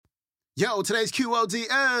Yo, today's QOD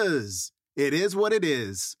is, it is what it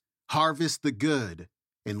is. Harvest the good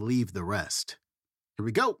and leave the rest. Here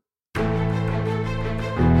we go.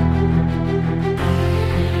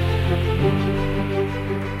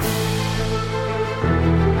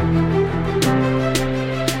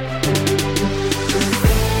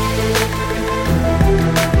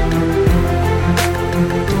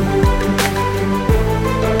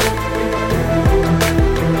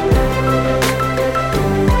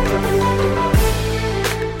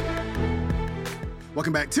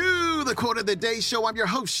 Welcome back to the Quote of the Day Show. I'm your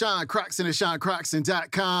host, Sean Croxton at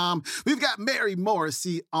SeanCroxton.com. We've got Mary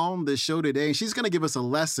Morrissey on the show today, and she's going to give us a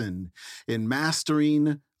lesson in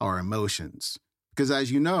mastering our emotions. Because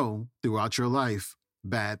as you know, throughout your life,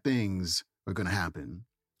 bad things are going to happen.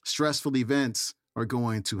 Stressful events are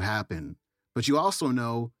going to happen. But you also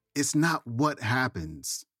know it's not what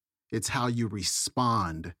happens. It's how you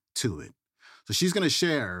respond to it. So she's going to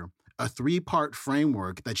share a 3-part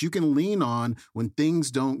framework that you can lean on when things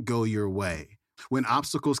don't go your way, when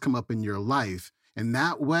obstacles come up in your life. And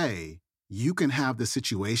that way, you can have the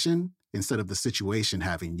situation instead of the situation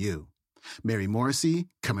having you. Mary Morrissey,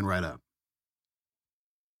 coming right up.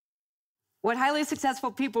 What highly successful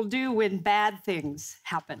people do when bad things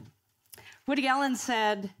happen. Woody Allen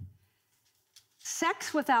said,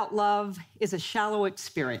 "Sex without love is a shallow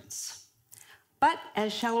experience. But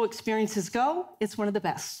as shallow experiences go, it's one of the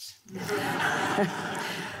best."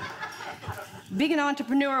 Being an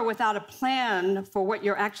entrepreneur without a plan for what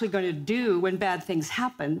you're actually going to do when bad things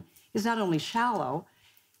happen is not only shallow,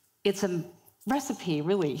 it's a recipe,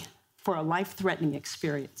 really, for a life-threatening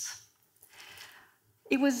experience.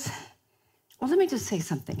 Let me just say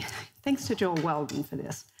something. Thanks to Joel Weldon for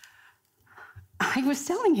this. I was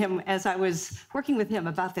telling him as I was working with him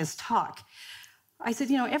about this talk, I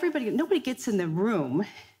said, nobody gets in the room,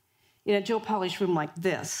 in a Joe Polish room like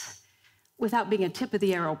this, without being a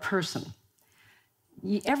tip-of-the-arrow person.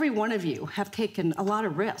 Every one of you have taken a lot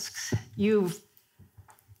of risks. You've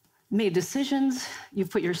made decisions,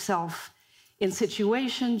 you've put yourself in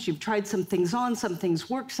situations, you've tried some things on, some things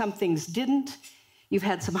worked, some things didn't. You've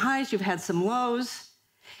had some highs, you've had some lows.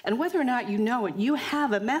 And whether or not you know it, you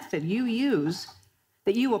have a method you use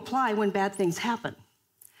that you apply when bad things happen.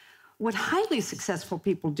 What highly successful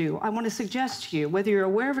people do, I want to suggest to you, whether you're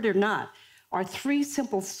aware of it or not, are 3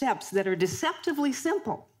 simple steps that are deceptively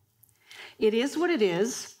simple. It is what it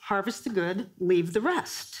is, harvest the good, leave the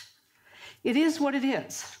rest. It is what it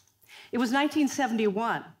is. It was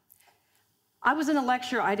 1971. I was in a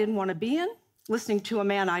lecture I didn't want to be in, listening to a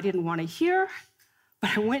man I didn't want to hear,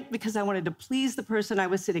 but I went because I wanted to please the person I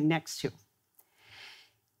was sitting next to.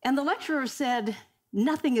 And the lecturer said,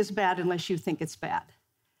 "Nothing is bad unless you think it's bad."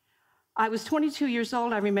 I was 22 years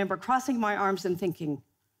old. I remember crossing my arms and thinking,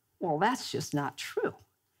 well, that's just not true.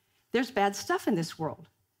 There's bad stuff in this world.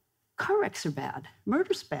 Car wrecks are bad.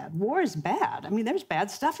 Murder's bad. War is bad. There's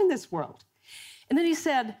bad stuff in this world. And then he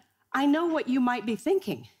said, I know what you might be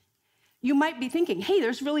thinking. You might be thinking, hey,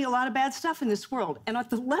 there's really a lot of bad stuff in this world. And at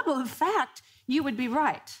the level of fact, you would be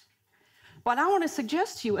right. But I want to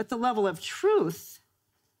suggest to you at the level of truth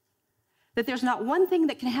that there's not one thing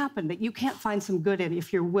that can happen that you can't find some good in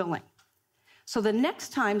if you're willing. So the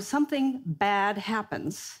next time something bad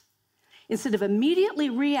happens, instead of immediately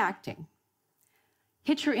reacting,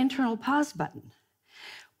 hit your internal pause button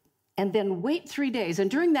and then wait 3 days. And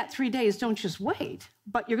during that 3 days, don't just wait,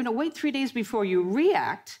 but you're going to wait 3 days before you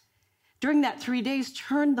react. During that 3 days,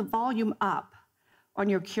 turn the volume up on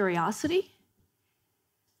your curiosity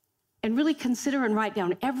and really consider and write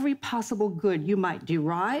down every possible good you might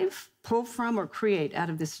derive, pull from, or create out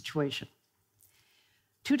of this situation.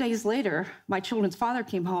 2 days later, my children's father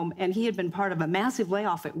came home, and he had been part of a massive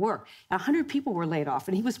layoff at work. 100 people were laid off,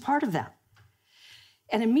 and he was part of that.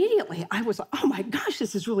 And immediately, I was like, oh my gosh,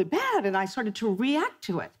 this is really bad. And I started to react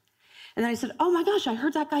to it. And then I said, oh my gosh, I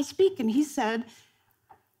heard that guy speak, and he said,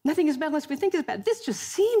 nothing is bad unless we think it's bad. This just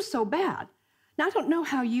seems so bad. Now, I don't know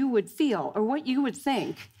how you would feel or what you would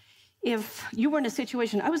think if you were in a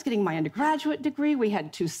situation. I was getting my undergraduate degree. We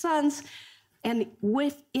had 2 sons. And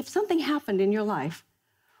if something happened in your life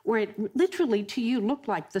where it literally to you looked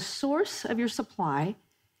like the source of your supply,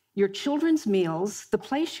 your children's meals, the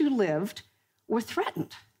place you lived, were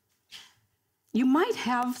threatened, you might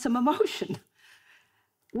have some emotion.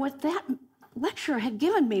 What that lecturer had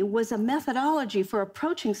given me was a methodology for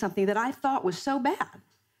approaching something that I thought was so bad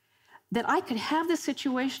that I could have the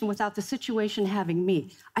situation without the situation having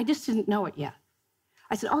me. I just didn't know it yet.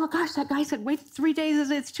 I said, oh gosh, that guy said, wait 3 days,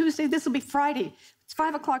 it's Tuesday, this will be Friday. It's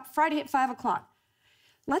 5 o'clock, Friday at 5 o'clock.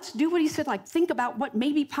 Let's do what he said, like think about what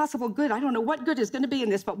may be possible good. I don't know what good is going to be in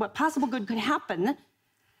this, but what possible good could happen.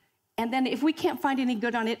 And then if we can't find any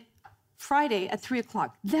good on it, Friday at 3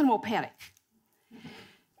 o'clock, then we'll panic.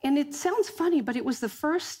 And it sounds funny, but it was the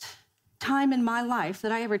first time in my life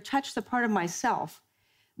that I ever touched the part of myself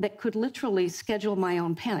that could literally schedule my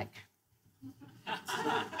own panic.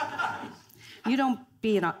 You don't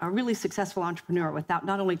be a really successful entrepreneur without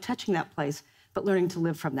not only touching that place, but learning to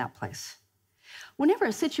live from that place. Whenever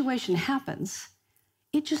a situation happens,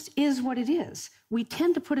 it just is what it is. We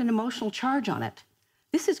tend to put an emotional charge on it.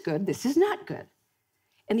 This is good, this is not good.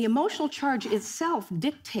 And the emotional charge itself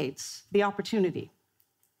dictates the opportunity.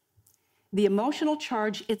 The emotional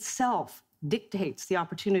charge itself dictates the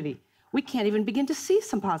opportunity. We can't even begin to see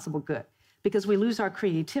some possible good because we lose our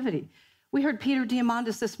creativity. We heard Peter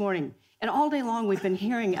Diamandis this morning, and all day long we've been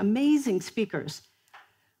hearing amazing speakers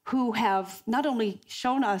who have not only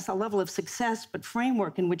shown us a level of success, but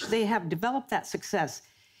framework in which they have developed that success.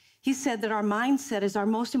 He said that our mindset is our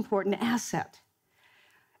most important asset.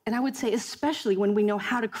 And I would say especially when we know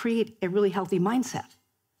how to create a really healthy mindset.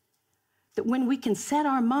 That when we can set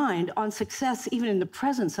our mind on success even in the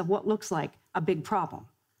presence of what looks like a big problem.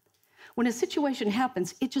 When a situation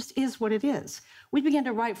happens, it just is what it is. We began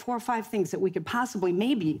to write 4 or 5 things that we could possibly,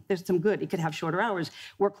 maybe there's some good. You could have shorter hours,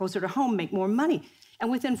 work closer to home, make more money. And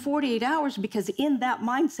within 48 hours, because in that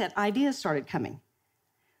mindset, ideas started coming.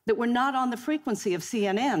 That we're not on the frequency of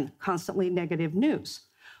CNN, constantly negative news.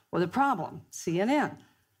 Or the problem, CNN.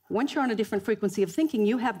 Once you're on a different frequency of thinking,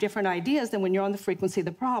 you have different ideas than when you're on the frequency of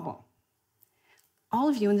the problem. All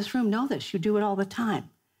of you in this room know this. You do it all the time.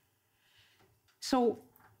 So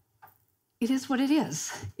it is what it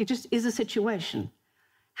is. It just is a situation.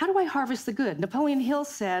 How do I harvest the good? Napoleon Hill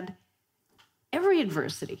said, every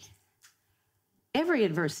adversity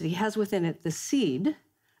has within it the seed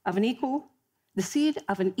of an equal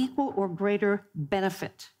or greater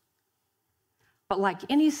benefit. But like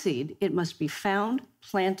any seed, it must be found,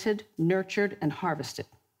 planted, nurtured, and harvested.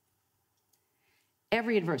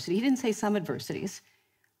 Every adversity. He didn't say some adversities.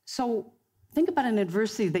 So think about an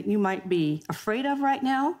adversity that you might be afraid of right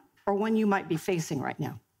now, or one you might be facing right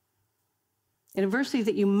now. An adversity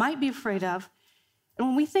that you might be afraid of, and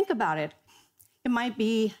when we think about it, it might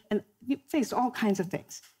be, and you face all kinds of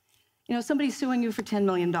things. You know, somebody's suing you for $10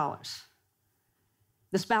 million.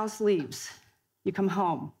 The spouse leaves, you come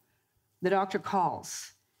home, the doctor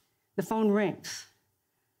calls, the phone rings.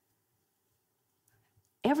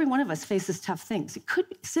 Every one of us faces tough things. It could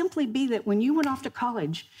simply be that when you went off to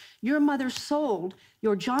college, your mother sold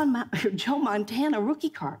your Joe Montana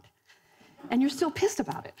rookie card, and you're still pissed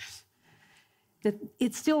about it, that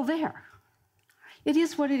it's still there. It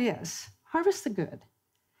is what it is. Harvest the good.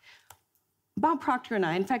 Bob Proctor and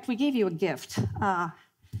I, in fact, we gave you a gift. Bob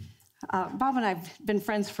and I have been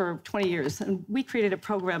friends for 20 years, and we created a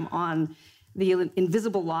program on the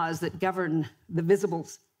invisible laws that govern the visible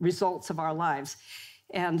results of our lives,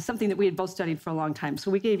 and something that we had both studied for a long time.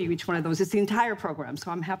 So we gave you each one of those. It's the entire program,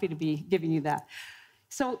 so I'm happy to be giving you that.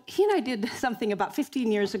 So he and I did something about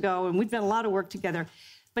 15 years ago, and we've done a lot of work together,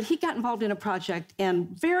 but he got involved in a project, and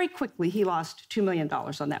very quickly he lost $2 million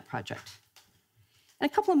on that project.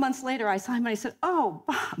 And a couple of months later, I saw him and I said, "Oh,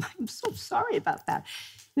 Bob, I'm so sorry about that."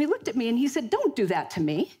 And he looked at me and he said, "Don't do that to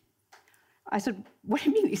me." I said, "What do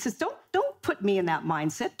you mean?" He says, Don't put me in that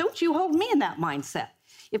mindset. Don't you hold me in that mindset.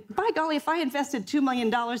 By golly, if I invested $2 million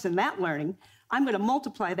in that learning, I'm going to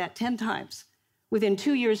multiply that 10 times within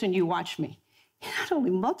 2 years, and you watch me. He not only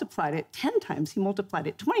multiplied it 10 times, he multiplied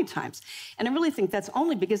it 20 times. And I really think that's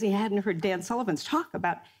only because he hadn't heard Dan Sullivan's talk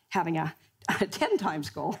about having a 10 times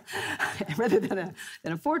goal rather than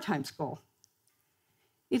a 4 times goal.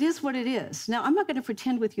 It is what it is. Now, I'm not going to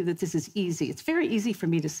pretend with you that this is easy. It's very easy for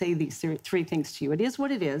me to say these 3 things to you. It is what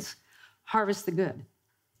it is. Harvest the good.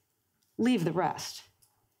 Leave the rest.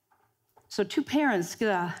 So 2 parents get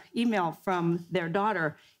an email from their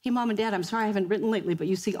daughter. "Hey, Mom and Dad, I'm sorry I haven't written lately, but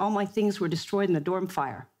you see all my things were destroyed in the dorm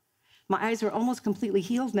fire. My eyes are almost completely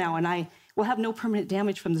healed now, and I will have no permanent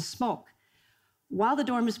damage from the smoke. While the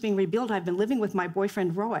dorm is being rebuilt, I've been living with my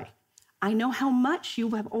boyfriend, Roy. I know how much you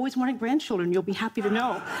have always wanted grandchildren. You'll be happy to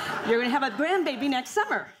know you're going to have a grandbaby next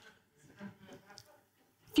summer."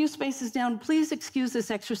 A few spaces down, "Please excuse this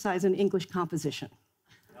exercise in English composition.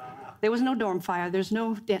 There was no dorm fire. There's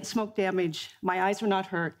no smoke damage. My eyes were not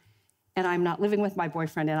hurt, and I'm not living with my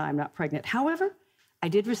boyfriend, and I'm not pregnant. However, I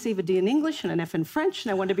did receive a D in English and an F in French,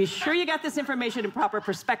 and I want to be sure you got this information in proper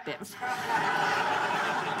perspective."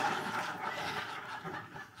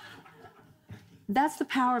 That's the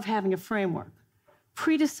power of having a framework.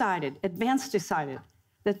 Pre-decided, advanced decided,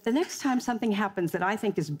 that the next time something happens that I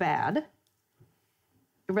think is bad,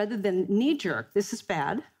 rather than knee-jerk, this is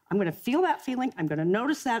bad, I'm going to feel that feeling, I'm going to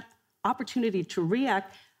notice that opportunity to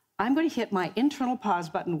react, I'm going to hit my internal pause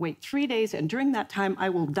button, wait 3 days, and during that time, I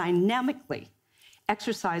will dynamically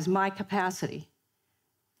exercise my capacity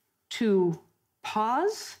to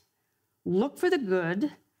pause, look for the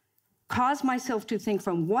good, cause myself to think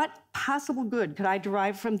from what possible good could I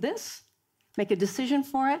derive from this, make a decision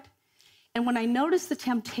for it. And when I notice the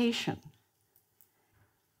temptation,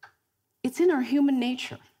 it's in our human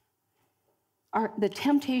nature, the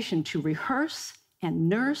temptation to rehearse and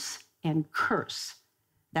nurse and curse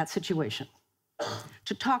that situation,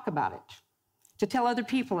 to talk about it, to tell other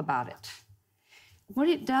people about it. What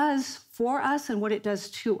it does for us and what it does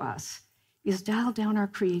to us is dial down our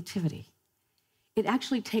creativity. It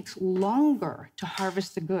actually takes longer to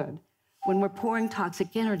harvest the good when we're pouring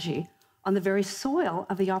toxic energy on the very soil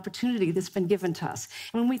of the opportunity that's been given to us.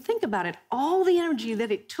 And when we think about it, all the energy that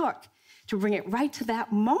it took to bring it right to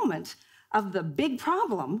that moment of the big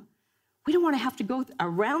problem, we don't want to have to go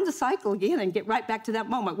around the cycle again and get right back to that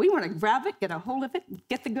moment. We want to grab it, get a hold of it,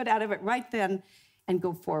 get the good out of it right then, and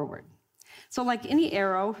go forward. So like any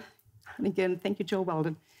arrow, and again, thank you, Joe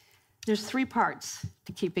Weldon, there's 3 parts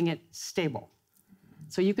to keeping it stable.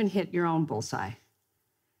 So you can hit your own bullseye.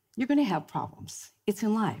 You're going to have problems. It's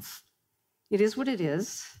in life. It is what it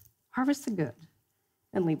is. Harvest the good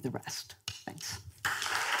and leave the rest. Thanks.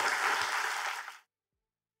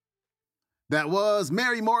 That was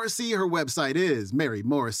Mary Morrissey. Her website is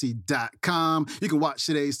marymorrissey.com. You can watch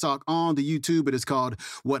today's talk on the YouTube. It is called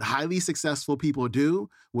What Highly Successful People Do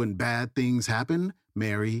When Bad Things Happen.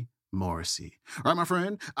 Mary Morrissey. All right, my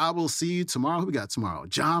friend, I will see you tomorrow. Who we got tomorrow?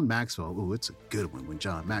 John Maxwell. Ooh, it's a good one when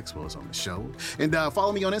John Maxwell is on the show. And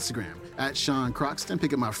follow me on Instagram at Sean Croxton.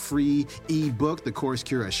 Pick up my free ebook, The Course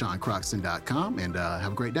Cure, at SeanCroxton.com. And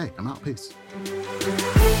have a great day. I'm out. Peace.